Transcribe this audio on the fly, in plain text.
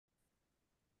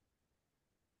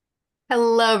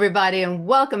Hello, everybody, and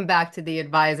welcome back to The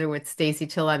Advisor with Stacey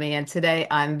Chillemi. And today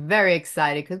I'm very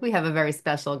excited because we have a very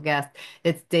special guest.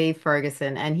 It's Dave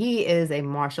Ferguson, and he is a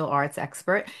martial arts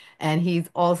expert, and he's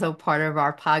also part of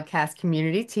our podcast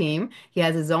community team. He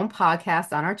has his own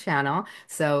podcast on our channel,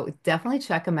 so definitely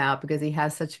check him out because he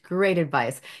has such great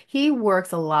advice. He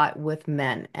works a lot with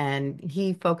men, and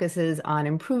he focuses on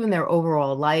improving their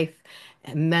overall life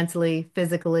mentally,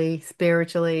 physically,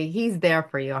 spiritually. He's there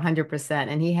for you 100%.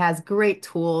 And he has great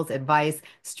tools, advice,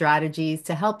 strategies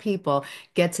to help people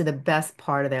get to the best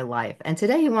part of their life. And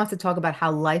today he wants to talk about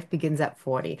how life begins at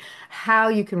 40, how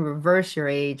you can reverse your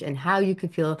age, and how you can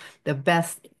feel the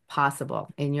best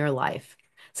possible in your life.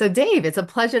 So, Dave, it's a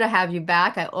pleasure to have you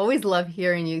back. I always love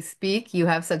hearing you speak. You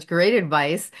have such great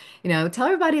advice. Tell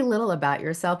everybody a little about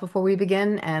yourself before we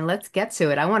begin, and let's get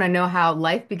to it. I want to know how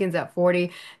life begins at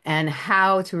 40 and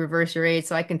how to reverse your age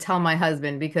so I can tell my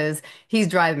husband because he's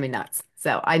driving me nuts.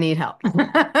 So I need help. Well,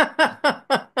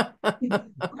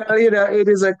 it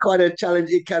is a quite a challenge.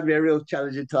 It can be a real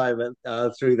challenging time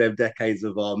through them decades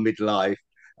of our midlife.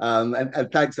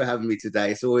 And thanks for having me today.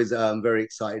 It's always very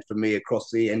exciting for me across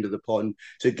the end of the pond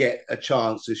to get a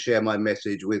chance to share my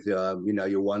message with your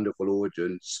wonderful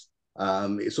audience.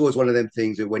 It's always one of them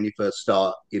things that when you first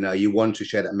start, you want to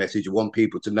share that message. You want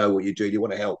people to know what you're doing. You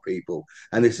want to help people,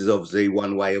 and this is obviously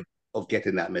one way of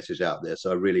getting that message out there.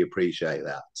 So I really appreciate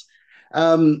that.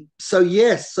 So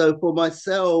yes, so for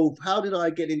myself, how did I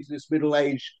get into this middle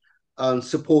age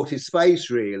supportive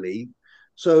space really?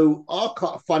 So our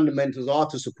fundamentals are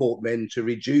to support men to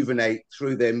rejuvenate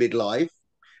through their midlife,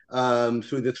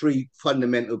 through the three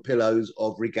fundamental pillars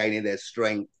of regaining their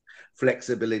strength,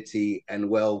 flexibility, and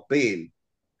well-being.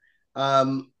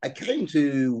 I came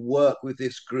to work with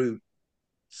this group,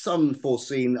 some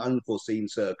foreseen, unforeseen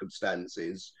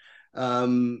circumstances,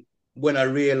 when I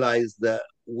realized that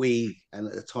we, and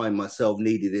at the time myself,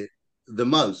 needed it the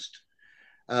most.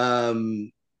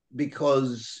 Um,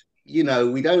 because, we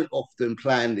don't often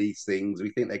plan these things. We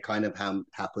think they kind of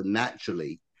happen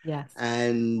naturally. Yes.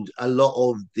 And a lot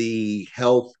of the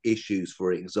health issues,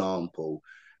 for example,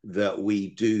 that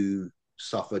we do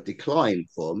suffer decline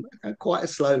from at quite a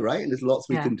slow rate. And there's lots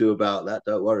we Yeah. can do about that.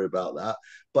 Don't worry about that.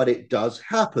 But it does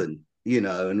happen,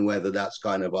 and whether that's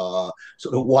kind of our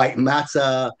sort of white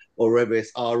matter or whether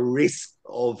it's our risk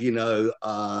of,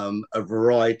 a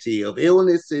variety of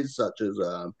illnesses such as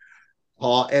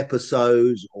heart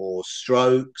episodes or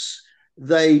strokes,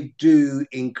 they do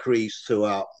increase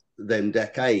throughout them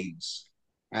decades.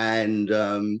 And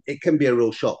it can be a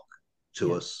real shock to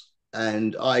Yeah. us.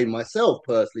 And I myself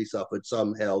personally suffered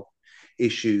some health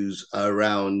issues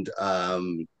around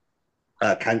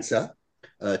cancer,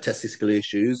 testicular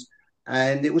issues.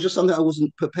 And it was just something I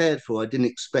wasn't prepared for. I didn't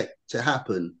expect to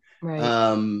happen. Right.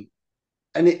 Um,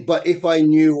 but if I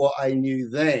knew what I knew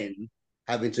then,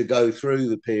 having to go through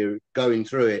the period, going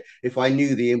through it, if I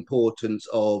knew the importance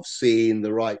of seeing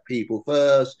the right people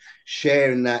first,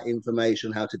 sharing that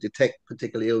information, how to detect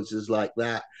particular illnesses like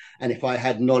that, and if I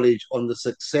had knowledge on the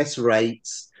success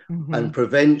rates Hmm. and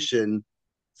prevention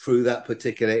through that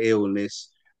particular illness,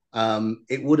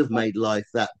 it would have made life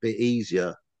that bit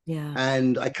easier. Yeah.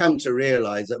 And I come to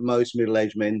realize that most middle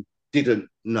aged men didn't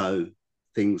know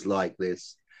things like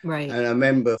this. Right. And I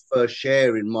remember first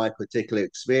sharing my particular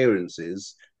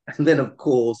experiences. And then, of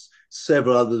course,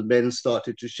 several other men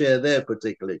started to share their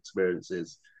particular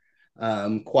experiences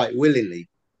quite willingly.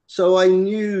 So I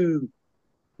knew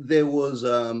there was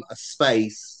a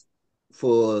space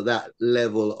for that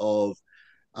level of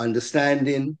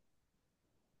understanding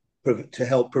to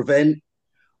help prevent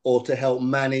or to help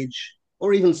manage,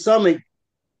 or even some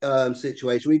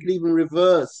situation we can even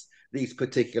reverse these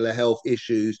particular health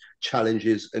issues,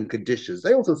 challenges, and conditions.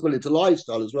 They also spill into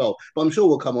lifestyle as well, but I'm sure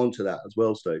we'll come on to that as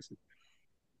well, Stacey.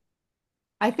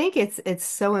 I think it's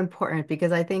so important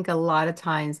because I think a lot of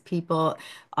times people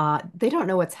they don't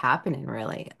know what's happening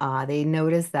really. They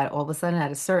notice that all of a sudden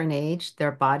at a certain age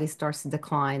their body starts to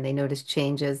decline. They notice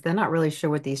changes. They're not really sure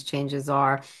what these changes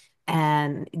are,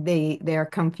 and they're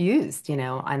confused,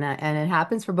 and it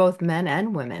happens for both men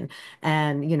and women.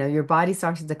 And your body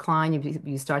starts to decline.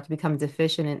 You start to become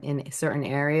deficient in certain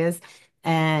areas.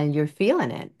 And you're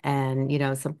feeling it. And,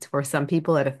 for some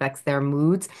people, it affects their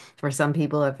moods. For some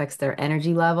people, it affects their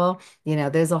energy level.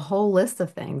 There's a whole list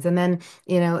of things. And then,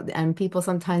 and people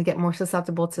sometimes get more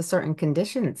susceptible to certain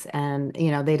conditions and,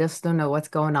 they just don't know what's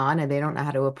going on and they don't know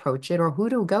how to approach it or who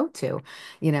to go to,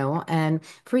 And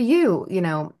for you,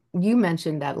 you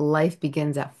mentioned that life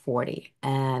begins at 40.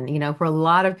 And, for a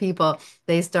lot of people,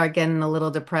 they start getting a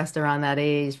little depressed around that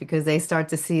age because they start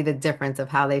to see the difference of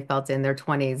how they felt in their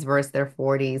 20s versus their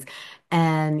 40s.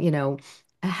 And,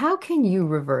 How can you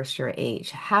reverse your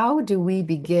age? How do we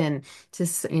begin to,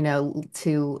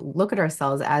 to look at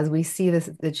ourselves as we see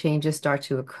the changes start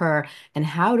to occur, and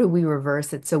how do we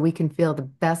reverse it so we can feel the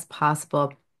best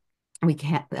possible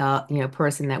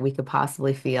person that we could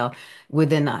possibly feel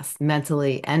within us,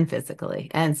 mentally and physically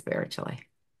and spiritually?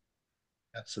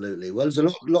 Absolutely. Well, there's a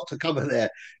lot to cover there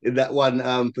in that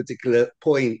one particular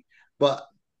point. But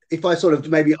if I sort of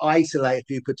maybe isolate a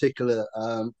few particular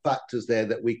factors there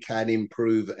that we can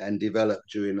improve and develop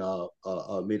during our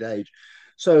mid age.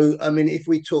 So, I mean, if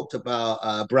we talked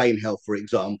about brain health, for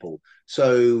example,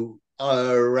 so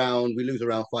we lose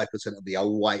around 5% of the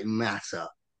old white matter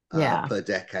Yeah. per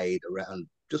decade, around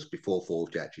just before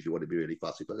 40, actually, if you want to be really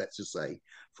fussy. But let's just say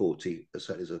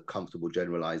 40% is a comfortable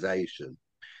generalization.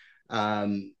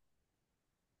 Um,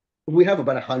 we have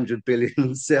about 100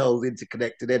 billion cells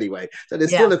interconnected anyway. So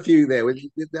there's still Yeah. a few there.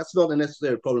 That's not a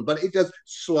necessary problem, but it does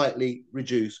slightly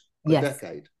reduce per Yes.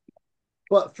 decade.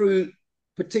 But through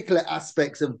particular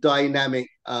aspects of dynamic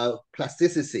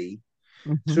plasticity,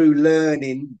 Hmm. through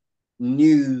learning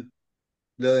new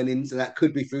learnings, and that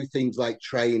could be through things like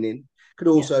training, could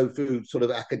Yeah. also through sort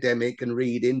of academic and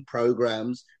reading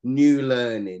programs, new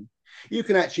learning. You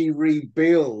can actually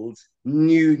rebuild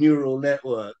new neural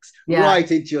networks Yeah.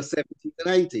 right into your 70s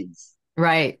and 80s.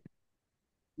 Right.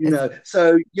 It's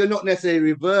So you're not necessarily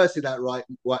reversing that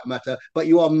white matter, but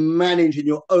you are managing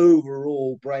your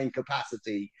overall brain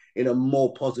capacity in a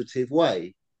more positive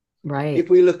way. If right.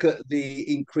 we look at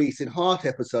the increase in heart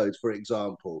episodes, for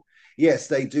example, yes,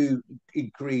 they do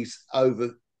increase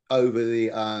over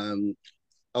the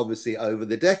obviously over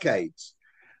the decades,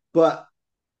 but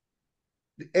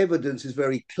the evidence is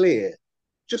very clear.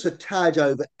 Just a tad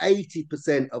over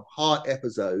 80% of heart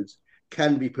episodes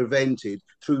can be prevented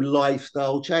through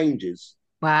lifestyle changes.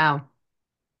 Wow.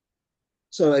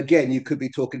 So again, you could be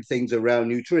talking things around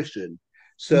nutrition,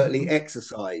 certainly Hmm.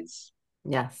 exercise,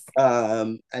 Yes.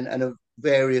 and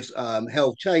various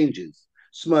health changes.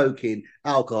 Smoking,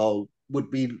 alcohol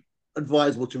would be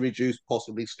advisable to reduce,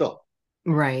 possibly stop.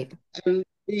 Right. And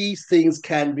these things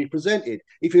can be presented.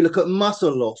 If you look at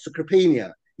muscle loss,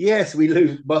 sarcopenia, yes, we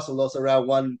lose muscle loss around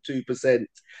 1-2%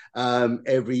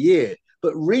 every year,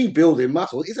 but rebuilding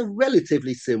muscle is a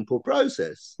relatively simple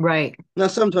process. Right. Now,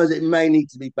 sometimes it may need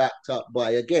to be backed up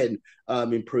by, again,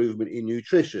 improvement in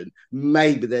nutrition.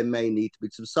 Maybe there may need to be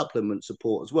some supplement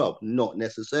support as well, not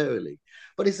necessarily.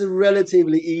 But it's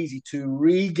relatively easy to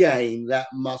regain that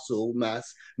muscle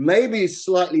mass. Maybe it's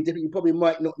slightly different. You probably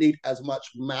might not need as much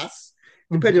mass,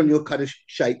 depending on Hmm. your kind of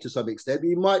shape to some extent. But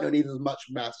you might not need as much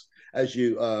mass as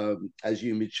you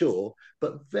mature,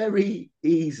 but very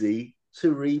easy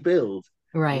to rebuild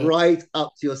Right. right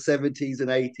up to your 70s and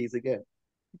 80s again.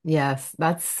 Yes,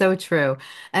 that's so true.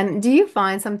 And do you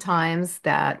find sometimes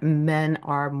that men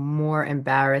are more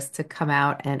embarrassed to come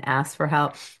out and ask for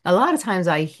help? A lot of times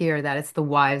I hear that it's the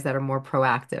wives that are more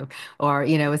proactive, or,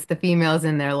 it's the females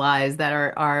in their lives that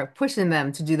are pushing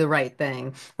them to do the right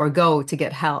thing or go to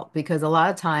get help. Because a lot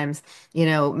of times,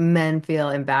 men feel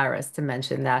embarrassed to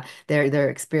mention that they're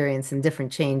experiencing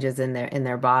different changes in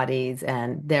their bodies,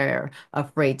 and they're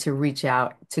afraid to reach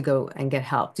out to go and get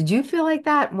help. Did you feel like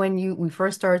that when we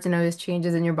first started to notice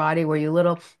changes in your body? Were you a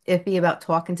little iffy about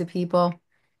talking to people?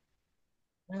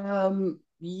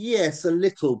 Yes, a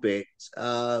little bit.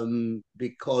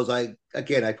 Because I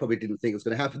probably didn't think it was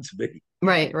going to happen to me.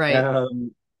 Right, right.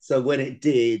 So when it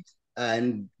did,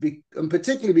 and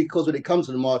particularly because when it comes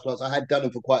to the martial arts, I had done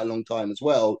them for quite a long time as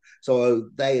well. So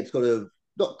they had sort of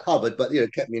not covered, but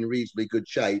kept me in reasonably good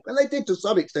shape, and they did to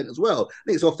some extent as well. I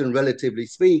think it's often relatively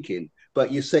speaking,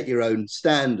 but you set your own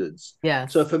standards.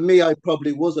 So Yes. for me, I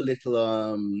probably was a little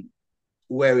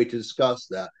wary to discuss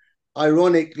that.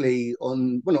 Ironically, well,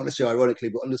 not necessarily ironically,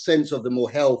 but on the sense of the more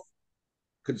health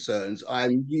concerns,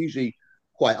 I'm usually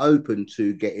quite open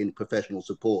to getting professional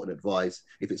support and advice.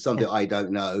 If it's Yeah. something I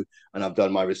don't know and I've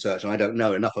done my research and I don't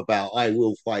know enough about, I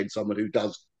will find someone who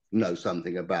does know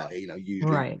something about it. Usually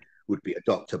Right. would be a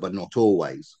doctor, but not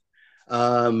always.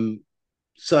 Um,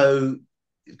 so,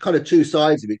 kind of two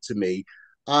sides of it to me.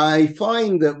 I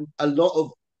find that a lot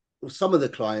of some of the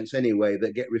clients, anyway,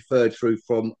 that get referred through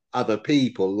from other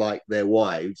people, like their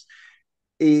wives,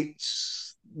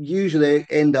 it's usually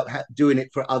end up doing it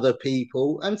for other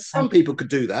people, and some Okay. people could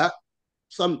do that.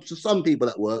 Some people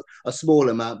that work a small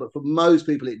amount, but for most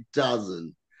people it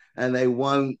doesn't, and they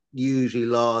won't usually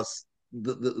last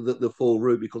the full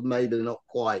route because maybe they're not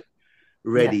quite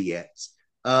Yeah. ready yet.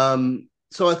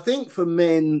 So I think for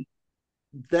men,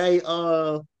 they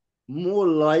are more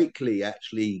likely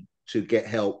actually to get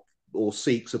help or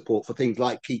seek support for things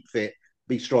like keep fit,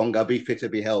 be stronger, be fitter,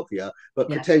 be healthier, but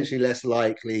Yeah. potentially less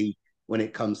likely when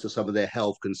it comes to some of their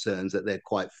health concerns that they're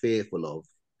quite fearful of.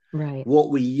 Right. What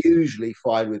we usually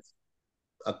find with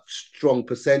a strong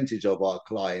percentage of our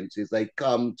clients is they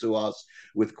come to us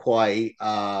with quite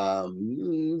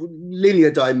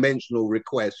linear dimensional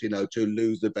requests, to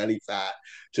lose the belly fat,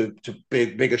 to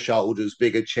bigger shoulders,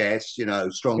 bigger chest,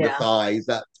 stronger Yeah. thighs,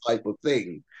 that type of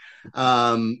thing.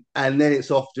 And then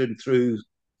it's often through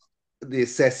the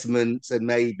assessments and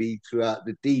maybe throughout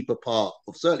the deeper part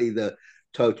of certainly the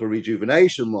total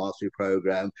rejuvenation mastery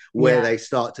program where Yeah. they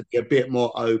start to be a bit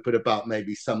more open about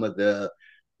maybe some of the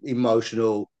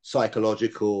emotional,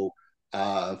 psychological,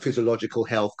 physiological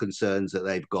health concerns that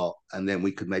they've got, and then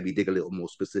we could maybe dig a little more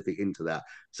specific into that.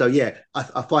 So yeah,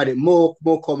 I find it more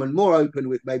common, more open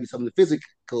with maybe some of the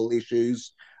physical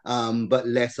issues, but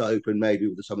less open maybe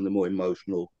with some of the more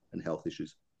emotional and health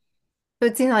issues.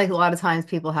 But it seems like a lot of times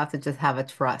people have to just have a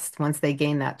trust. Once they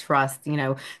gain that trust,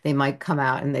 they might come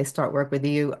out and they start work with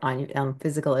you on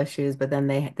physical issues, but then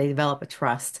they develop a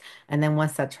trust. And then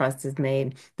once that trust is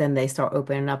made, then they start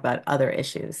opening up about other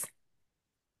issues.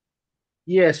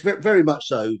 Yes, very much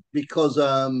so, because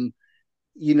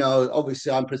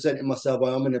obviously I'm presenting myself.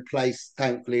 I'm in a place,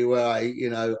 thankfully, where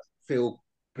I feel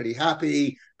pretty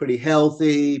happy, pretty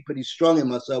healthy, pretty strong in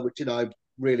myself, which I'm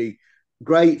really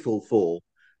grateful for.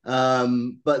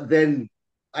 But then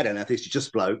I don't know if it's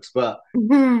just blokes, but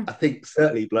Mhm. I think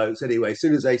certainly blokes anyway. As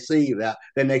soon as they see that,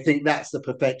 then they think that's the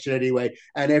perfection anyway,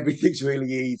 and everything's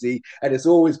really easy, and it's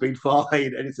always been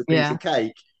fine, and it's a piece Yeah. of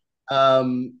cake.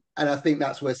 And I think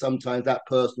that's where sometimes that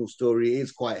personal story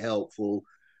is quite helpful.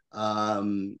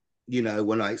 When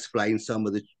I explain some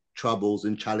of the troubles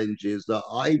and challenges that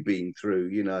I've been through,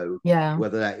 Yeah.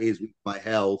 whether that is with my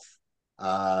health,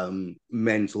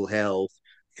 mental health,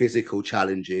 physical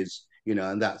challenges,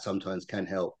 and that sometimes can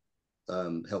help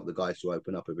the guys to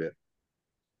open up a bit.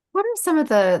 What are some of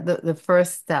the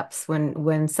first steps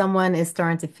when someone is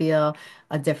starting to feel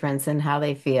a difference in how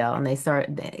they feel and they start,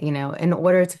 in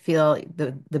order to feel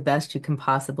the best you can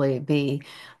possibly be,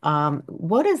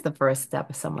 what is the first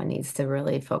step someone needs to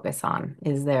really focus on?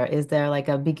 Is there like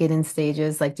a beginning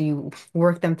stages? Like, do you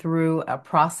work them through a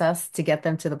process to get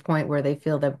them to the point where they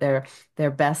feel that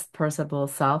their best personable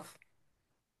self?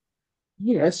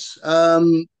 Yes,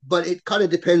 but it kind of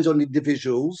depends on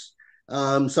individuals.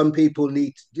 Some people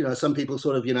need, some people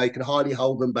sort of, you can hardly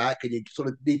hold them back, and you sort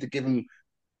of need to give them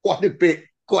quite a bit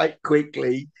quite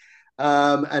quickly.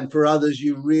 And for others,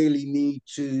 you really need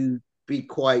to be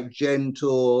quite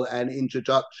gentle and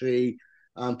introductory,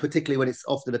 particularly when it's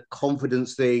often a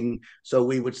confidence thing. So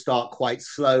we would start quite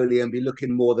slowly and be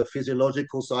looking more the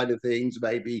physiological side of things,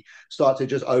 maybe start to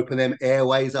just open them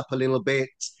airways up a little bit.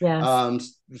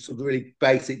 Yes. Some really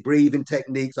basic breathing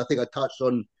techniques. I think I touched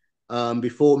on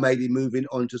before, maybe moving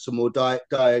on to some more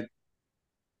Dietary.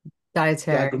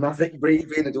 diaphragmatic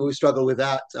breathing. I always struggle with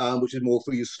that, which is more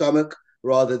through your stomach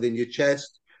rather than your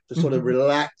chest, to sort of Mhm.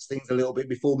 relax things a little bit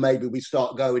before maybe we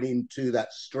start going into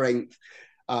that strength,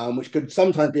 which could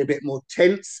sometimes be a bit more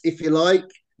tense, if you like,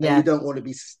 and you Yes. don't want to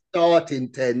be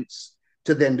starting tense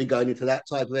to then be going into that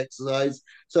type of exercise.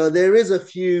 So there is a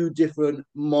few different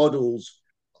models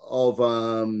of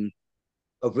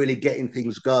really getting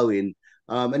things going.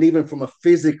 And even from a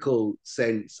physical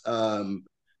sense,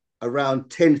 around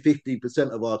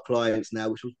 10-15% of our clients now,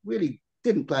 which was really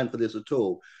didn't plan for this at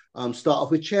all, start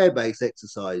off with chair-based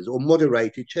exercise or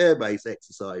moderated chair-based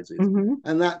exercises. Hmm.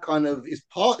 And that kind of is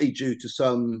partly due to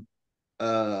some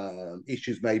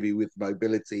issues maybe with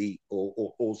mobility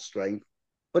or strength,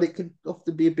 but it could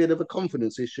often be a bit of a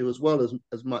confidence issue as well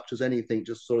as much as anything,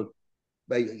 just sort of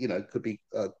maybe could be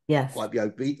Yes. quite be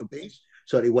obese,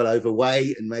 certainly well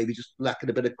overweight, and maybe just lacking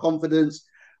a bit of confidence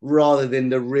rather than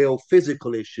the real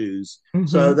physical issues.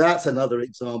 So Hmm. that's another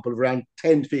example of around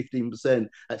 10-15%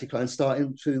 actually kind of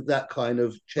starting to that kind of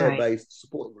Right. chair-based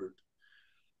support group.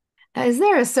 Is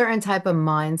there a certain type of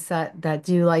mindset that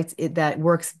you like that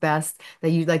works best that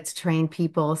you'd like to train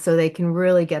people so they can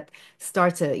really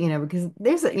start to, because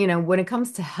when it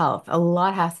comes to health, a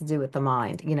lot has to do with the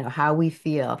mind, how we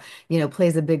feel,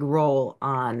 plays a big role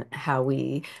on how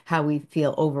we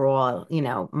feel overall,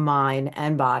 mind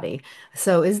and body.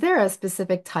 So is there a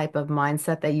specific type of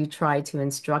mindset that you try to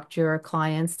instruct your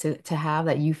clients to have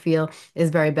that you feel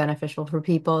is very beneficial for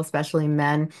people, especially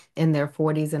men in their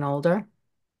 40s and older?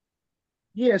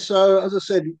 Yeah, so as I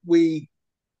said, we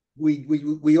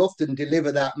often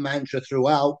deliver that mantra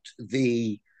throughout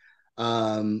the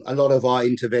a lot of our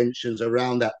interventions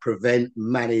around that prevent,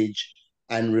 manage,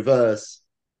 and reverse,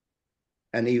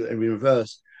 and even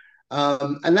reverse.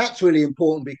 And that's really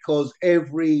important because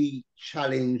every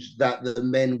challenge that the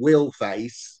men will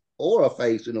face or are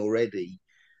facing already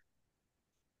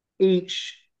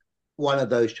each one of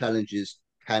those challenges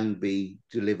can be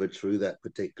delivered through that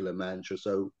particular mantra.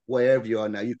 So wherever you are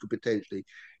now, you could potentially,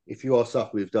 if you are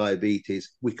suffering with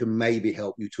diabetes, we can maybe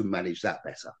help you to manage that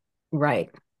better. Right.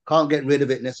 Can't get rid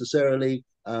of it necessarily.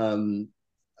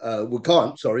 We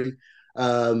can't, sorry,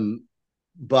 um,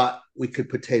 but we could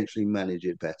potentially manage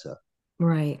it better.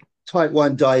 Right. Type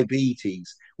 1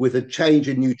 diabetes, with a change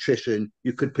in nutrition,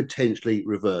 you could potentially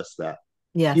reverse that.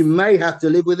 You Yes. may have to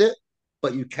live with it,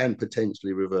 but you can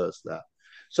potentially reverse that.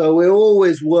 So we're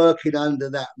always working under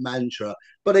that mantra.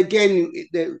 But again,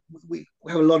 we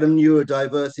have a lot of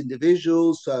neurodiverse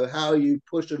individuals. So how you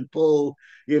push and pull,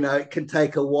 it can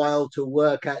take a while to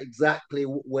work out exactly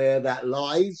where that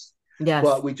lies. Yes.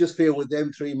 But we just feel with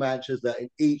them three mantras that in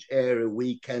each area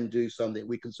we can do something,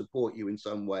 we can support you in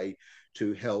some way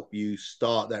to help you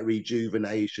start that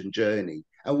rejuvenation journey.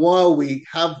 And while we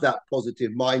have that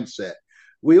positive mindset,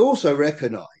 we also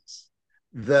recognize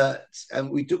that, and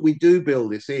we do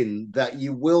build this in, that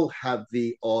you will have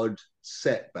the odd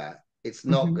setback. It's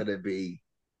not Hmm. going to be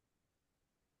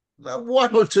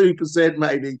 1 or 2%,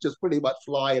 maybe just pretty much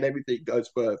fly and everything goes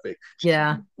perfect.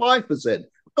 Yeah. 5%,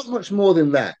 not much more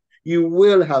than that. You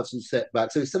will have some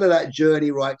setbacks. So instead of that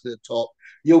journey right to the top,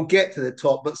 you'll get to the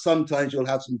top, but sometimes you'll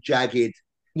have some jagged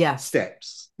Yes.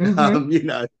 steps. Hmm.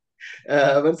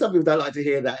 And some people don't like to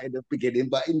hear that in the beginning,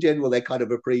 but in general, they kind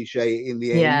of appreciate it in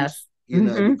the end, Yes.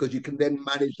 Hmm. because you can then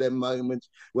manage them moments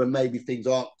when maybe things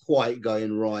aren't quite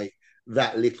going right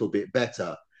that little bit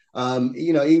better.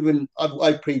 Even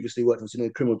I previously worked in the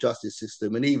criminal justice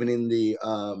system, and even in the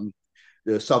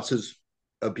substance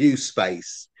abuse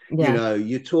space, Yes.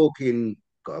 you're talking.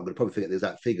 God, I'm going to probably forget the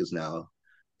exact figures now.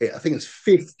 I think it's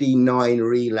 59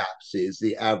 relapses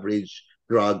the average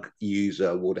drug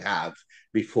user would have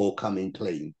before coming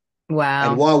clean. And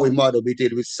Wow. while we might not be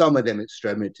dealing with some of them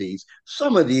extremities,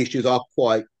 some of the issues are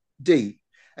quite deep.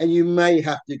 And you may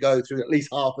have to go through at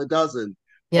least half a dozen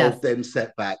Yes. of them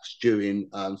setbacks during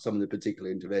some of the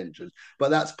particular interventions.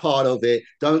 But that's part of it.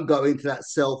 Don't go into that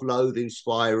self-loathing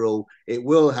spiral. It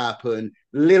will happen.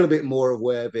 A little bit more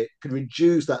aware of it can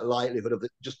reduce that likelihood of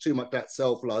just too much that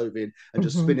self-loathing and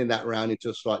just Hmm. spinning that round into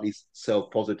a slightly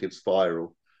self-positive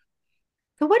spiral.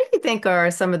 So, what do you think are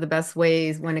some of the best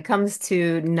ways when it comes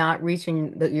to not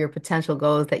reaching your potential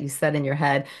goals that you set in your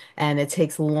head and it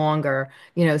takes longer,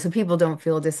 so people don't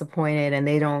feel disappointed and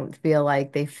they don't feel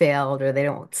like they failed or they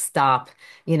don't stop?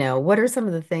 What are some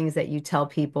of the things that you tell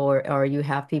people or you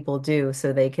have people do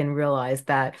so they can realize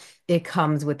that it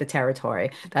comes with the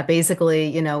territory? That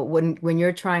basically, when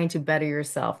you're trying to better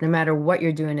yourself, no matter what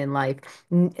you're doing in life,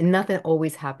 nothing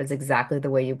always happens exactly the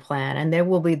way you plan. And there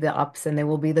will be the ups and there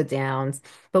will be the downs.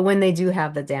 But when they do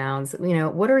have the downs,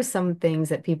 what are some things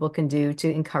that people can do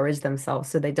to encourage themselves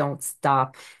so they don't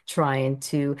stop trying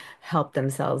to help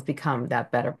themselves become that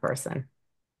better person?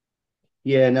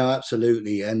 Yeah, no,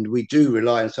 absolutely. And we do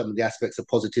rely on some of the aspects of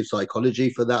positive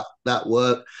psychology for that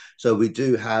work. So we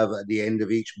do have at the end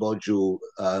of each module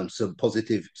some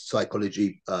positive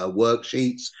psychology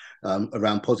worksheets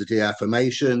around positive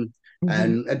affirmation. Hmm.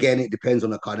 And again, it depends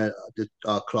on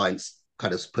our clients'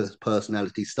 kind of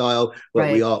personality style, but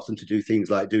we Right. ask them to do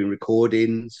things like doing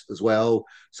recordings as well.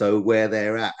 So where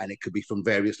they're at, and it could be from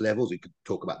various levels. We could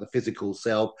talk about the physical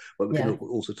self, but we can Yeah.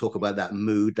 also talk about that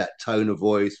mood, that tone of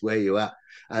voice, where you're at.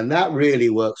 And that really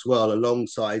works well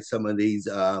alongside some of these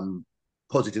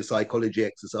positive psychology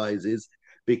exercises,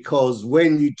 because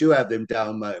when you do have them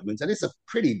down moments, and it's a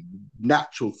pretty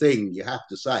natural thing, you have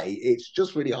to say, it's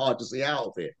just really hard to see out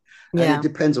of it. And it Yeah.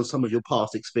 depends on some of your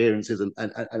past experiences and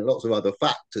lots of other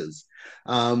factors.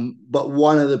 But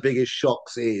one of the biggest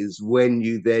shocks is when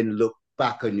you then look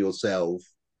back on yourself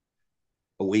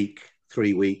a week,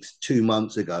 3 weeks, 2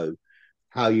 months ago,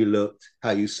 how you looked,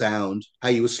 how you sound, how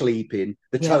you were sleeping,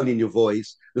 the Yeah. tone in your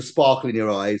voice, the sparkle in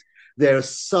your eyes. There are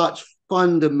such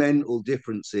fundamental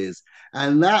differences.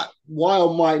 And that,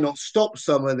 while might not stop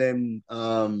some of them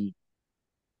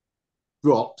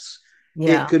drops, it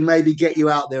Yeah. can maybe get you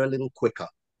out there a little quicker,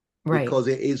 Right. because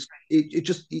it's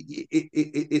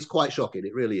quite shocking.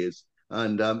 It really is.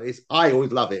 And it's I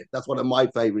always love it. That's one of my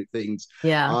favorite things.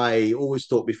 Yeah. I always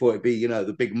thought before it'd be,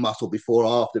 the big muscle before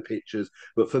after pictures,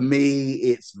 but for me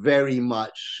it's very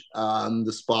much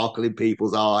the sparkle in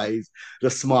people's eyes, the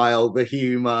smile, the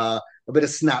humor, a bit of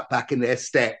snap back in their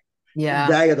step. Yeah.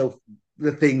 They are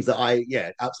the things that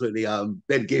yeah, absolutely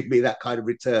then give me that kind of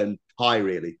return high,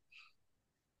 really.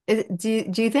 Do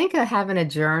you think having a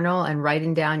journal and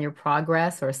writing down your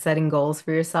progress or setting goals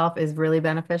for yourself is really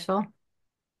beneficial?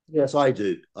 Yes, I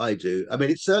do. I do. I mean,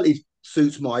 it certainly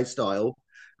suits my style.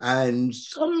 and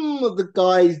some of the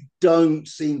guys don't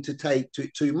seem to take to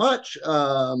it too much.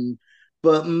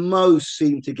 But most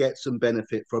seem to get some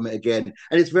benefit from it again.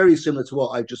 And it's very similar to what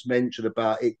I just mentioned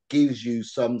about it gives you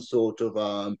some sort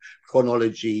of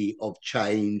chronology of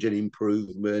change and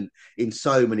improvement in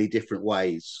so many different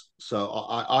ways. So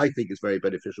I think it's very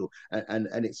beneficial, and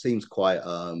it seems quite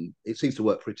it seems to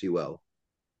work pretty well.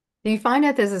 Do you find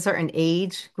that there's a certain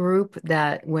age group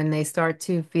that when they start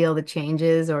to feel the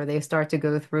changes or they start to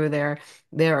go through their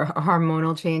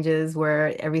hormonal changes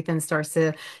where everything starts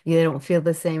to they don't feel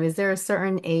the same? Is there a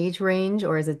certain age range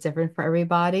or is it different for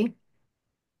everybody?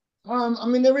 I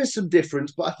mean, there is some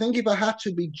difference, but I think if I had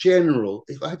to be general,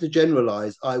 if I had to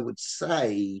generalize, I would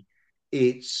say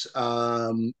it's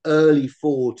early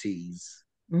 40s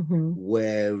Hmm.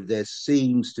 where there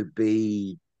seems to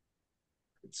be,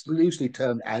 it's loosely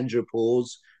termed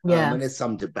andropause, and there's Yes.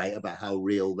 some debate about how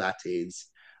real that is.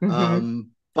 Hmm.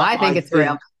 But I think I it's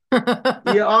real. think,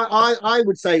 yeah, I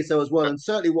would say so as well. And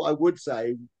certainly what I would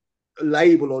say,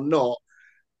 label or not,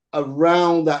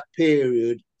 around that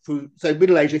period through so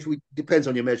middle age if we depends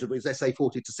on your measure but let's say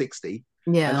 40 to 60,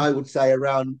 and Yeah. I would say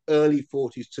around early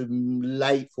 40s to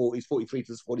late 40s, 43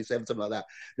 to 47, something like that,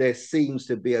 there seems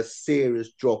to be a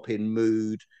serious drop in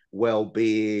mood,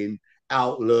 well-being,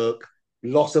 outlook,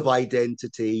 loss of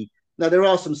identity. Now there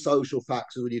are some social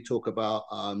factors when you talk about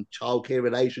childcare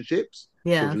relationships,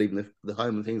 Yeah. children leaving the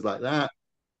home and things like that,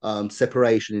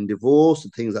 separation and divorce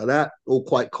and things like that, all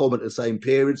quite common at the same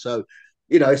period. So,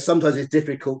 sometimes it's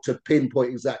difficult to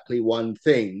pinpoint exactly one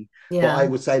thing, but I Yeah.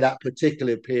 would say that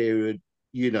particular period,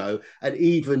 and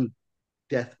even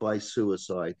death by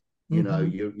suicide, Hmm.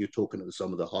 you're talking at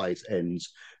some of the highest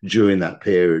ends during that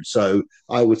period. So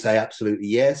I would say absolutely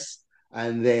yes.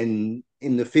 And then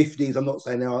in the 50s, I'm not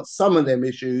saying there aren't some of them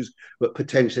issues, but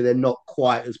potentially they're not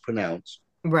quite as pronounced.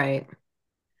 Right.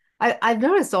 I've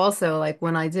noticed also, like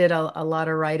when I did a lot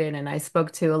of writing and I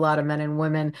spoke to a lot of men and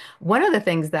women, one of the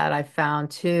things that I found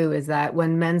too is that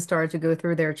when men started to go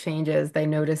through their changes, they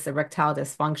noticed erectile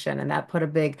dysfunction, and that put a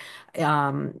big,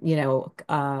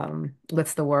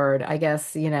 what's the word? I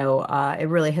guess, it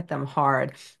really hit them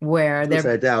hard I where was going to they're,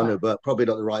 say a downer, but probably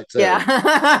not the right term. yeah.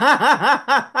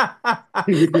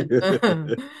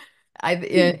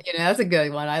 That's a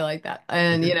good one. I like that.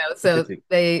 And so Riveting.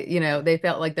 they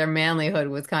felt like their manlyhood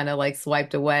was kind of like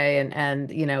swiped away, and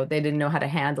they didn't know how to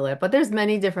handle it. But there's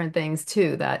many different things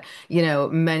too that,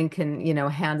 men can,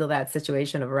 handle that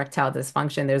situation of erectile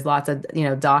dysfunction. There's lots of,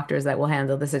 doctors that will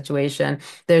handle the situation.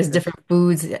 There's Yes. different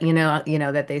foods,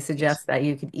 that they Yes. suggest that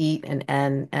you could eat,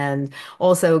 and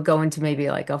also going to maybe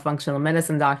like a functional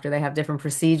medicine doctor. They have different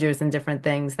procedures and different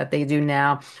things that they do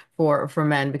now for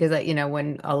men because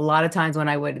when a lot of times when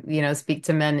I would speak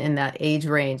to men in that age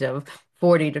range of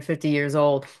 40 to 50 years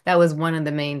old, that was one of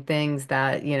the main things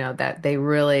that that they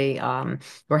really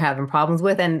were having problems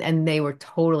with, and they were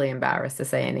totally embarrassed to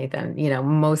say anything.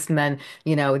 Most men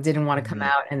didn't want to come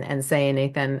Mhm. out and say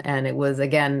anything, and it was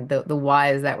again the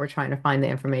wives that were trying to find the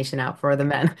information out for the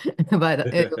men.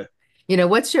 But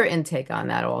what's your intake on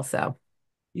that also?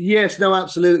 Yes, no,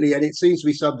 absolutely. And it seems to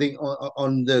be something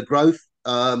on the growth.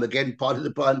 Again, part of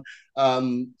the pun,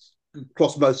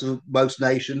 across most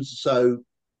nations. So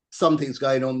something's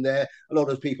going on there. A lot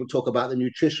of people talk about the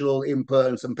nutritional input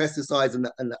and some pesticides and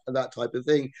that type of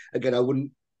thing. Again,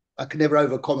 I can never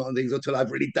over comment on things until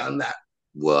I've really done that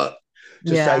work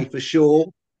to Yeah. say for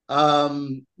sure.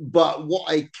 But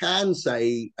what I can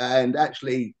say, and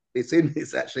actually, it's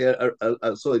actually a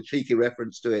sort of cheeky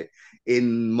reference to it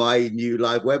in my new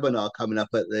live webinar coming up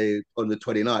on the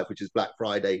 29th, which is Black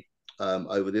Friday,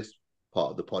 over this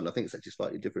part of the pond. I think it's actually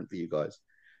slightly different for you guys.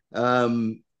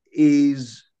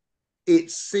 Is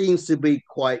it seems to be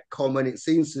quite common. It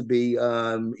seems to be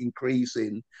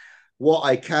increasing. What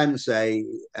I can say,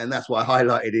 and that's why I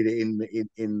highlighted it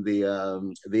in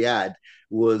the ad,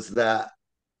 was that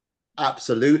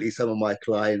absolutely some of my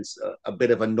clients, a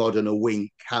bit of a nod and a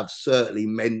wink, have certainly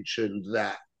mentioned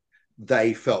that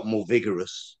they felt more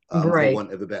vigorous, for Right.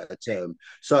 want of a better term.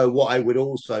 So what I would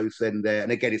also send there,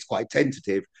 and again, it's quite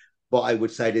tentative, but I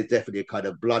would say there's definitely a kind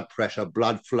of blood pressure,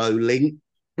 blood flow link,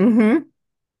 Hmm.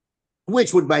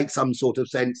 which would make some sort of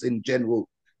sense in general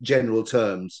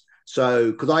terms.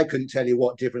 So because I couldn't tell you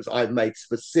what difference I've made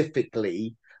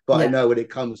specifically, but I Yeah. know when it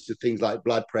comes to things like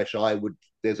blood pressure,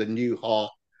 there's a new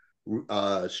heart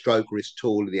stroke risk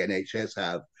tool the NHS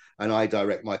have, and I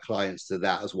direct my clients to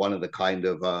that as one of the kind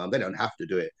of they don't have to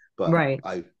do it, but Right.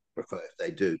 I prefer if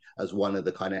they do as one of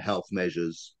the kind of health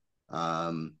measures.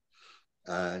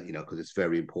 Because it's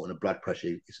very important. Blood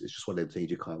pressure it's just one of the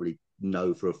things you can't really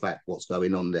know for a fact what's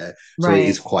going on there. So it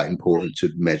is Right. quite important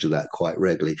to measure that quite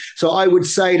regularly. So I would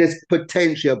say there's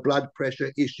potentially a blood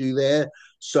pressure issue there.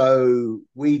 So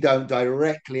we don't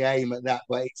directly aim at that,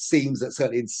 but it seems that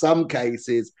certainly in some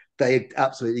cases they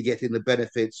absolutely getting the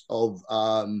benefits of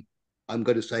I'm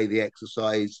going to say the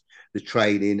exercise, the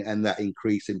training, and that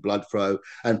increase in blood flow,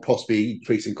 and possibly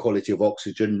increasing quality of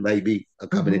oxygen, maybe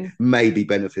coming in, Mhm. may be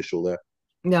beneficial there.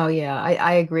 No, yeah,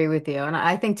 I agree with you. And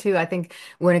I think too, I think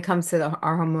when it comes to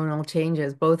our hormonal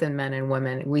changes, both in men and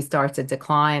women, we start to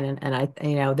decline.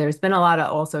 And there's been a lot of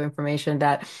also information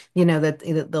that,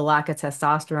 that the lack of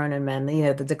testosterone in men,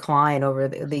 the decline over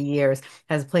the years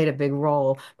has played a big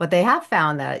role. But they have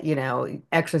found that,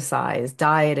 exercise,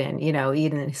 diet, and,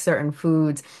 eating certain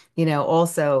foods,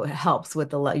 also helps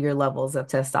with your levels of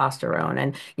testosterone.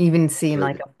 And even seeing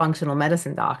like Absolutely. a functional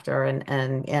medicine doctor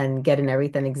and getting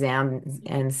everything examined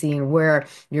and seeing where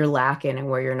you're lacking and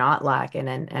where you're not lacking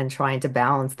and trying to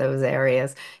balance those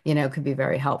areas, could be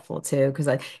very helpful too. Because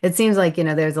it seems like,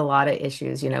 there's a lot of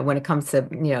issues, when it comes to,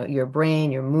 your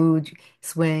brain, your mood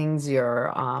swings,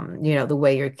 the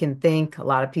way you can think. A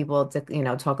lot of people,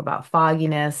 talk about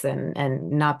fogginess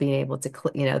and not being able to,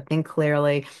 think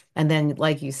clearly. And then,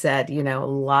 like you said, a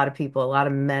lot of people, a lot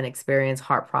of men experience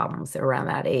heart problems around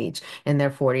that age in their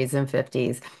 40s and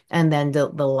 50s. And then the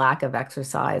lack of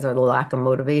exercise or the lack of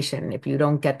motivation. If you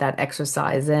don't get that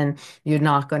exercise in, you're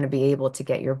not going to be able to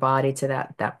get your body to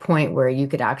that point where you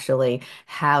could actually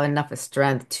have enough of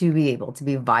strength to be able to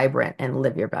be vibrant and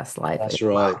live your best life as That's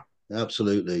right. well.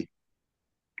 Absolutely.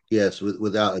 Yes,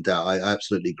 without a doubt, I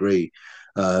absolutely agree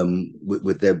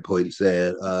with them points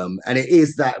there. And it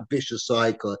is that vicious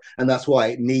cycle, and that's why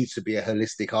it needs to be a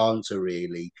holistic answer,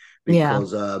 really, Yeah,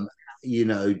 because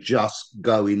just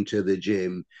going to the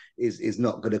gym is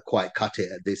not going to quite cut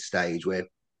it at this stage, where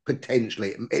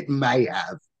potentially it may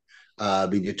have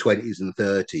in your 20s and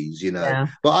 30s, you know. yeah,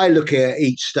 But I look at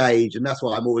each stage, and that's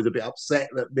why I'm always a bit upset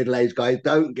that middle aged guys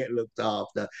don't get looked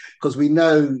after because we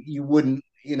know you wouldn't,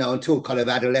 until kind of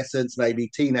adolescence, maybe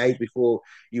teenage, before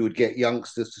you would get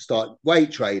youngsters to start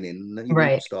weight training. And you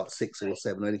wouldn't right. start 6 or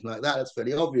 7 or anything like that. That's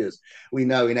fairly obvious. We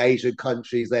know in Asian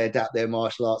countries, they adapt their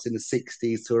martial arts in the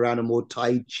 60s to around a more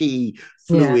Tai Chi, Yeah,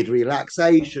 fluid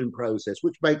relaxation process,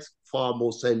 which makes far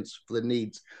more sense for the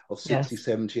needs of 60, yes,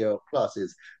 70-year-old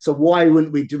pluses. So why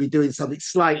wouldn't we be doing something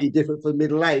slightly different for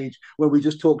middle age when we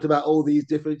just talked about all these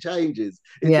different changes?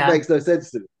 It yeah. makes no sense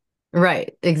to me.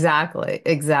 Right, exactly,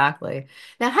 exactly.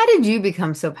 Now, how did you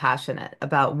become so passionate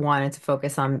about wanting to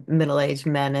focus on middle-aged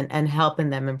men and helping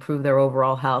them improve their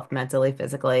overall health mentally,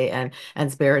 physically, and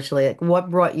spiritually? Like, what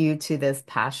brought you to this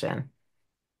passion?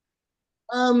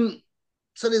 Um,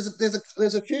 so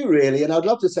there's a few really, and I'd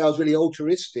love to say I was really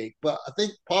altruistic, but I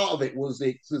think part of it was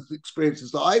the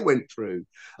experiences that I went through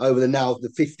over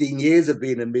the 15 years of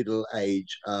being a middle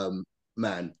age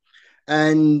man,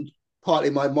 and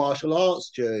partly my martial arts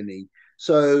journey.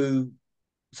 So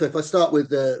so if I start with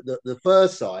the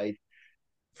first side,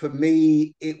 for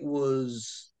me, it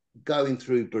was going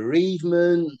through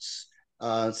bereavements,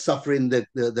 suffering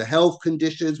the health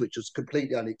conditions, which was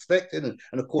completely unexpected. And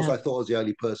of course, Yeah. I thought I was the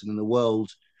only person in the world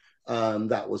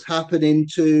that was happening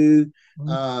to.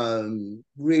 Mhm.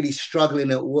 Really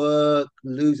struggling at work,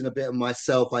 losing a bit of my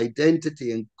self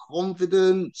identity and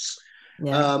confidence.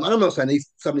 Yeah. And I'm not saying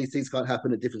some of these things can't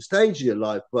happen at different stages of your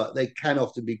life, but they can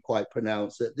often be quite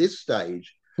pronounced at this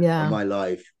stage of Yeah. my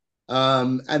life.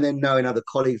 And then knowing other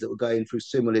colleagues that were going through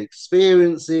similar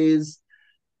experiences.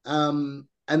 And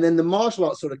then the martial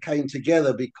arts sort of came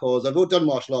together because I've all done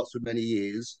martial arts for many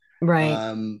years. Right.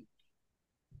 Um,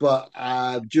 but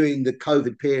during the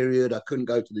COVID period, I couldn't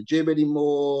go to the gym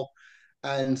anymore.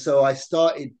 And so I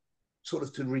started sort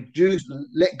of to reduce,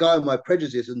 let go of my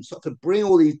prejudices and sort of bring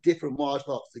all these different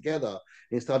martial arts together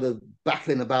instead of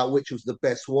battling about which was the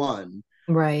best one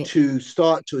Right. to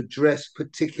start to address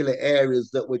particular areas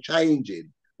that were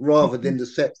changing rather Mhm. than the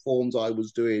set forms I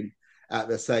was doing at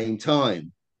the same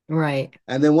time. Right.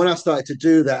 And then when I started to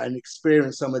do that and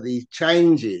experience some of these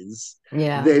changes,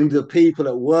 Yeah. then the people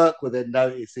at work were then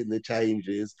noticing the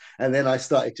changes. And then I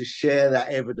started to share that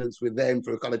evidence with them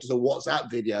for kind of just a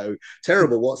WhatsApp video,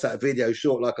 terrible WhatsApp video,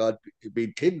 short like I'd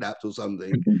been kidnapped or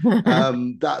something.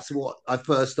 That's what I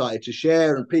first started to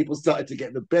share, and people started to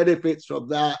get the benefits from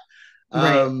that.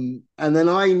 Right. And then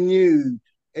I knew,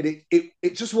 and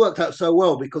it just worked out so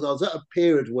well because I was at a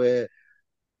period where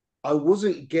I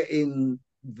wasn't getting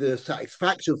the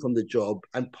satisfaction from the job,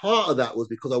 and part of that was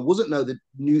because I wasn't know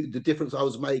the difference I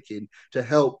was making to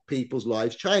help people's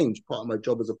lives change. Part of my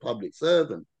job as a public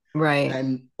servant, Right.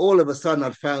 And all of a sudden,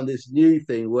 I'd found this new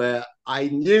thing where I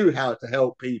knew how to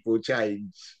help people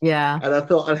change. Yeah. And I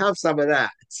thought I'd have some of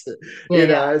that, Yeah.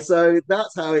 Yeah. So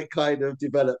that's how it kind of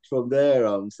developed from there,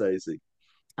 Stacey.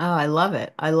 Oh, I love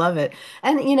it. I love it.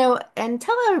 And, and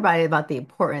tell everybody about the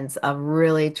importance of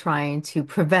really trying to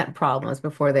prevent problems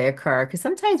before they occur. Because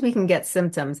sometimes we can get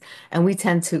symptoms and we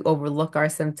tend to overlook our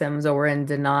symptoms or we're in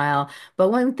denial. But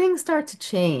when things start to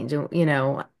change,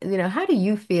 how do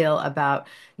you feel about,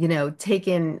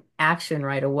 taking action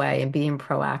right away and being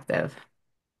proactive?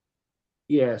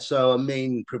 Yeah, so I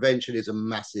mean, prevention is a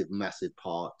massive, massive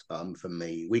part for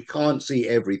me. We can't see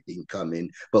everything coming,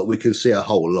 but we can see a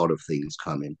whole lot of things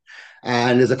coming.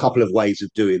 And there's a couple of ways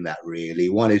of doing that, really.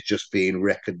 One is just being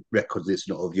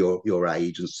recognition of your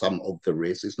age and some of the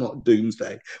risks. It's not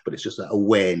doomsday, but it's just that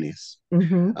awareness.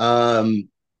 Hmm. Um,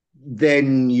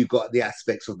 then you've got the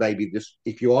aspects of maybe just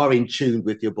if you are in tune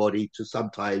with your body to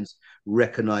sometimes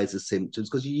recognize the symptoms,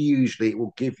 because usually it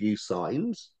will give you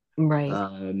signs. Right.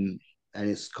 Um, and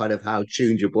it's kind of how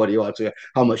tuned your body are to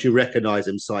how much you recognize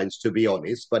them signs, to be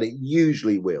honest, but it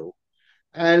usually will.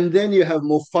 And then you have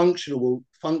more functional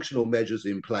measures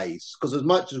in place, because as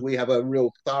much as we have a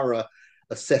real thorough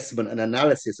assessment and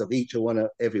analysis of each one of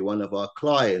every one of our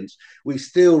clients, we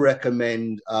still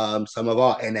recommend some of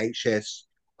our NHS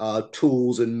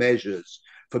tools and measures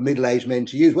for middle-aged men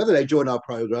to use, whether they join our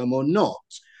program or not,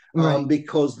 Right.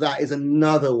 because that is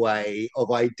another way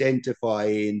of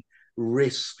identifying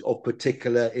risk of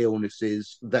particular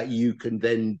illnesses that you can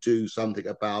then do something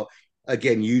about,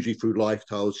 again, usually through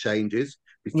lifestyle changes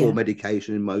before Yeah.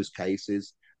 medication in most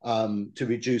cases, to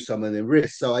reduce some of the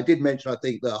risks. So I did mention, I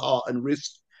think, the heart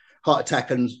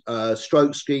attack and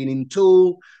stroke screening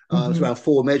tool. It's Hmm. around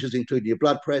 4 measures, including your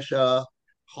blood pressure,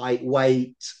 height,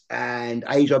 weight, and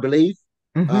age, I believe.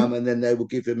 Hmm. And then they will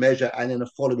give you a measure and then a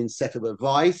following set of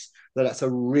advice. That's a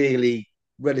really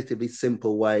relatively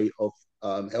simple way of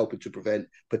helping to prevent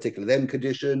particular them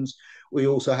conditions. We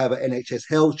also have an NHS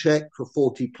health check for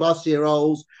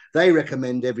 40-plus-year-olds. They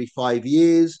recommend every 5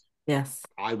 years. Yes.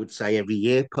 I would say every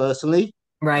year personally.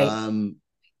 Right. Um,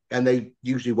 and they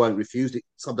usually won't refuse it.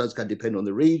 Sometimes can depend on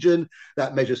the region.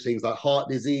 That measures things like heart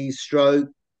disease, stroke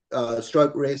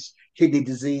risk, kidney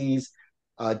disease,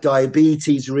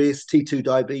 diabetes risk, T2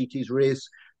 diabetes risk,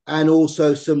 and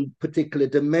also some particular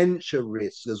dementia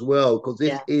risks as well, because this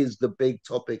Yeah. is the big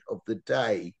topic of the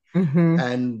day. Hmm.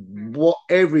 And what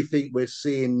everything we're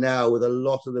seeing now with a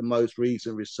lot of the most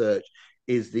recent research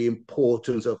is the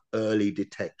importance of early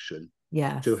detection to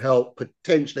Yes. help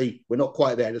potentially, we're not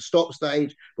quite there at the stop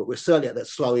stage, but we're certainly at that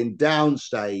slowing down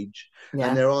stage. And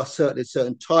Yes. there are certainly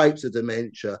certain types of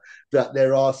dementia that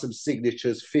there are some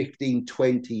signatures 15,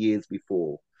 20 years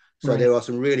before. So Right. there are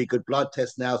some really good blood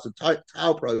tests now, some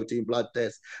tau protein blood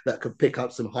tests that could pick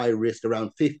up some high risk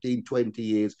around 15, 20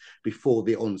 years before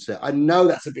the onset. I know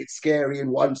that's a bit scary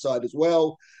in one side as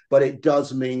well, but it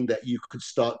does mean that you could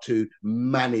start to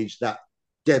manage that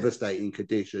devastating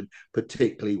condition,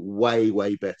 particularly way,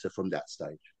 way better from that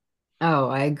stage. Oh,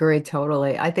 I agree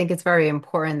totally. I think it's very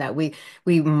important that we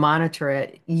monitor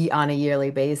it on a yearly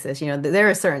basis. There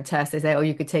are certain tests they say, oh,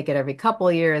 you could take it every couple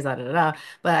of years, da, da, da, da.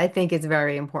 But I think it's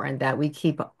very important that we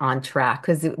keep on track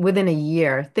because within a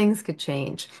year, things could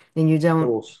change, and you Of don't,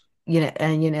 course.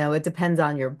 it depends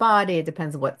on your body, it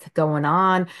depends on what's going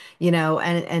on,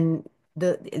 and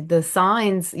the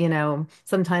signs,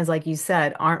 sometimes, like you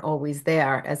said, aren't always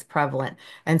there as prevalent.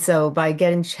 And so by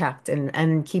getting checked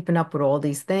and keeping up with all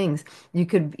these things, you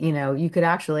could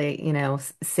actually,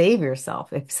 save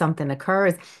yourself if something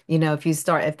occurs.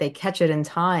 If they catch it in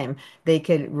time, they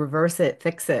could reverse it,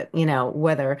 fix it,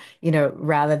 whether,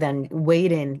 rather than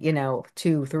waiting,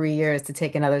 2, 3 years to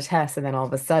take another test. And then all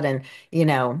of a sudden,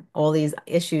 all these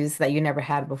issues that you never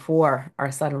had before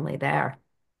are suddenly there.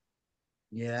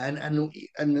 Yeah,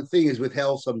 and the thing is with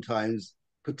health sometimes,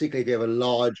 particularly if you have a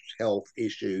large health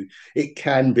issue, it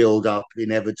can build up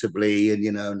inevitably, and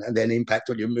then impact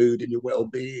on your mood and your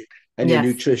well-being and your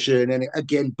Yes. nutrition, and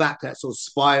again back that sort of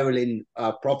spiraling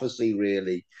prophecy,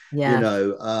 really, you Yes.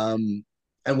 know.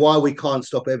 And while we can't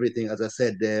stop everything, as I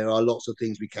said, there are lots of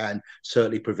things we can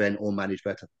certainly prevent or manage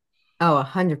better. Oh,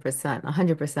 100%,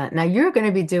 100%. Now you're going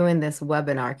to be doing this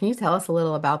webinar. Can you tell us a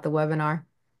little about the webinar?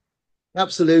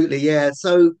 Absolutely, yeah.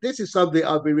 So this is something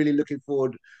I've been really looking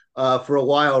forward for a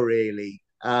while, really.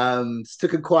 It's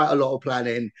taken quite a lot of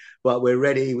planning, but we're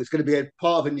ready. It's going to be a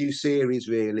part of a new series,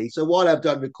 really. So while I've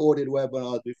done recorded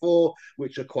webinars before,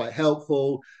 which are quite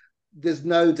helpful, there's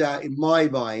no doubt in my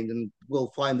mind, and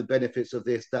we'll find the benefits of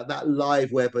this, that live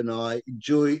webinar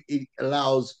enjoy it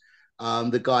allows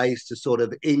the guys to sort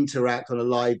of interact on a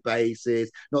live basis,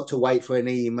 not to wait for an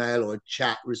email or a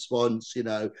chat response,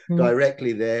 Mm.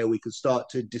 directly there. We can start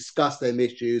to discuss them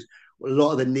issues, a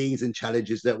lot of the needs and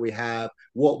challenges that we have,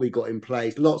 what we got in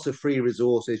place, lots of free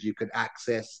resources you can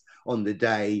access on the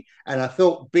day. And I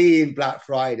thought, being Black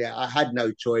Friday, I had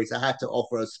no choice. I had to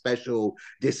offer a special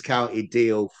discounted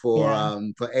deal Yeah.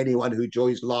 for anyone who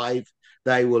joins live.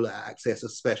 They will access a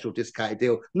special discounted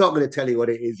deal. Not going to tell you what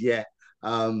it is yet.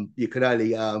 You can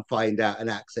only find out and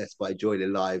access by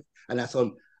joining live, and that's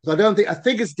on. So I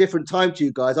think it's a different time to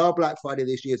you guys. Our Black Friday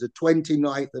this year is the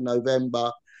 29th of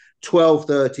November,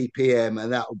 12:30 p.m.,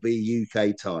 and that will be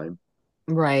UK time.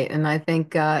 Right. And I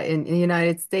think in the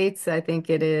United States, I think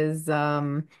it is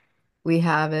we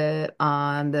have it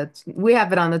on the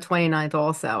 29th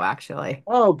also, actually.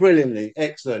 Oh, brilliantly.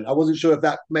 Excellent. I wasn't sure if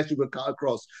that message would cut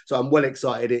across. So I'm well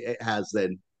excited it has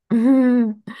then.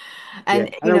 Yeah.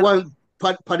 And And I won't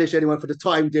punish anyone for the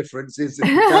time difference. It's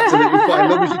absolutely fine.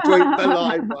 As long as you join the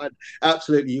live one,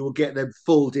 absolutely, you will get them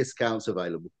full discounts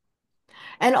available.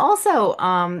 and also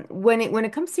when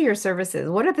it comes to your services,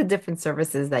 what are the different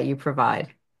services that you provide?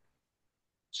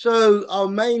 So our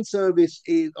main service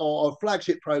is our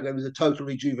flagship program is a total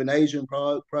rejuvenation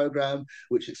program,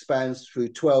 which expands through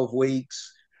 12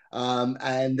 weeks.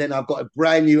 And then I've got a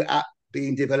brand new app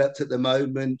being developed at the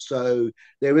moment. So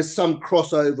there is some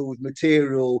crossover with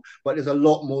material, but there's a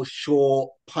lot more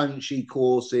short, punchy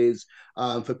courses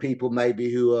for people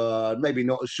maybe who are maybe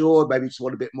not as sure, maybe just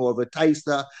want a bit more of a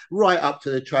taster, right up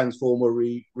to the Transformer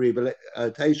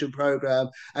Rehabilitation Program.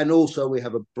 And also, we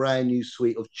have a brand new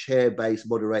suite of chair based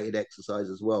moderated exercise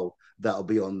as well. That'll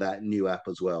be on that new app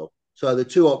as well. So, the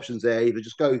two options there either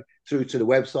just go through to the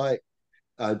website,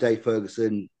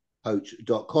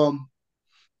 davefergusoncoach.com,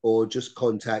 or just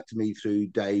contact me through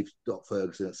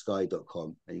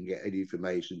dave.ferguson@sky.com, and you can get any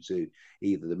information to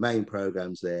either the main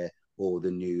programs there or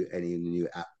any of the new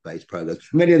app based programs.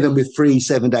 Many of them with free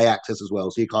 7-day access as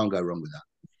well. So you can't go wrong with that.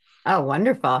 Oh,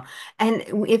 wonderful. And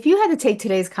if you had to take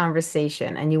today's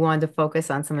conversation and you wanted to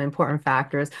focus on some important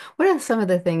factors, what are some of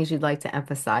the things you'd like to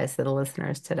emphasize to the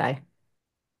listeners today?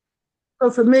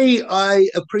 So for me, I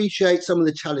appreciate some of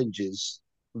the challenges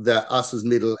that us as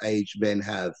middle-aged men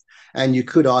have, and you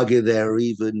could argue they're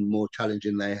even more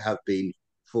challenging than they have been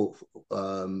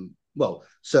well,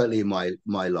 certainly in my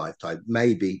lifetime.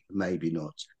 Maybe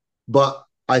not, but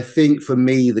I think for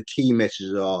me the key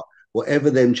messages are whatever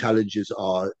them challenges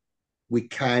are, we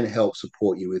can help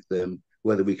support you with them.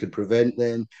 Whether we can prevent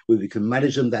them, whether we can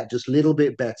manage them that just a little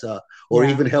bit better, or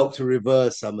Yeah. even help to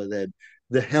reverse some of them.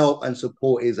 The help and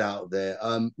support is out there.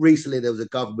 Recently, there was a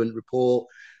government report.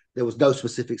 There was no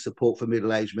specific support for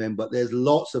middle-aged men, but there's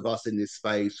lots of us in this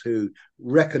space who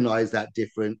recognizes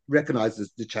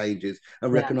the changes,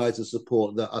 and Yes. recognize the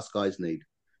support that us guys need.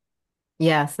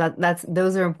 Yes, that's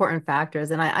those are important factors,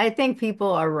 and I think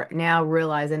people are now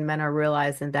realizing, men are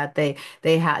realizing that they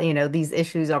have these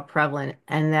issues are prevalent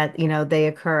and that they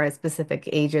occur at specific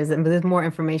ages, and there's more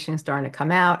information starting to come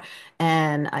out,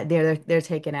 and they're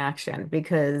taking action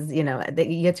because you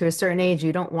get to a certain age,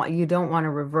 you don't want to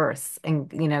reverse and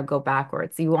go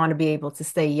backwards. You want to be able to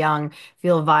stay young,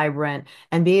 feel vibrant,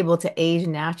 and be able to age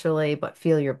naturally, but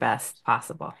feel your best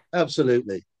possible.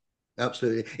 Absolutely.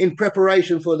 Absolutely. In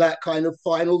preparation for that kind of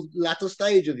final latter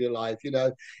stage of your life, if you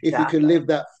can Exactly. live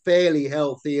that fairly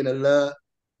healthy and alert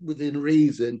within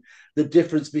reason, the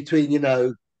difference between,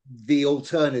 the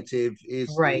alternative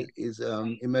Right. is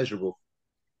immeasurable.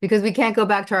 Because we can't go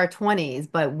back to our 20s,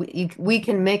 but we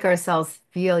can make ourselves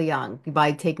feel young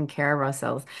by taking care of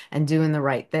ourselves and doing the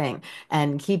right thing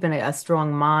and keeping a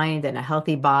strong mind and a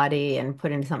healthy body and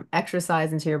putting some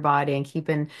exercise into your body and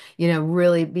keeping,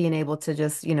 really being able to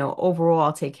just,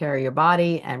 overall take care of your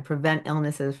body and prevent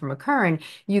illnesses from occurring.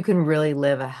 You can really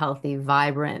live a healthy,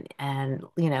 vibrant, and,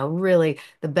 really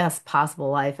the best possible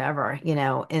life ever,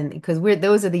 and because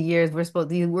those are the years we're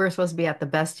supposed to be at the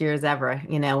best years ever,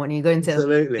 when you go into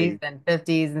Absolutely. and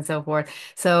 50s and so forth.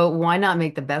 So why not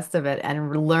make the best of it and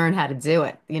learn how to do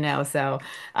it, So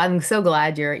I'm so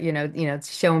glad you're,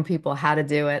 showing people how to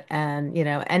do it. And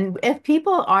if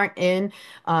people aren't in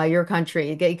your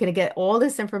country, you can get all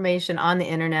this information on the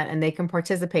internet and they can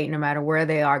participate no matter where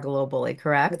they are globally,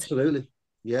 correct? Absolutely.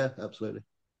 Yeah, absolutely.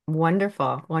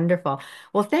 Wonderful, wonderful.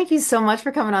 Well, thank you so much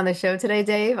for coming on the show today,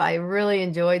 Dave. I really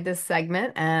enjoyed this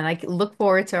segment and I look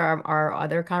forward to our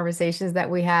other conversations that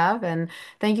we have. And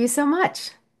thank you so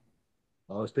much.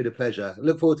 Oh, it's been a pleasure.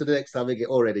 Look forward to the next time we get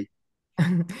already.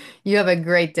 You have a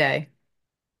great day.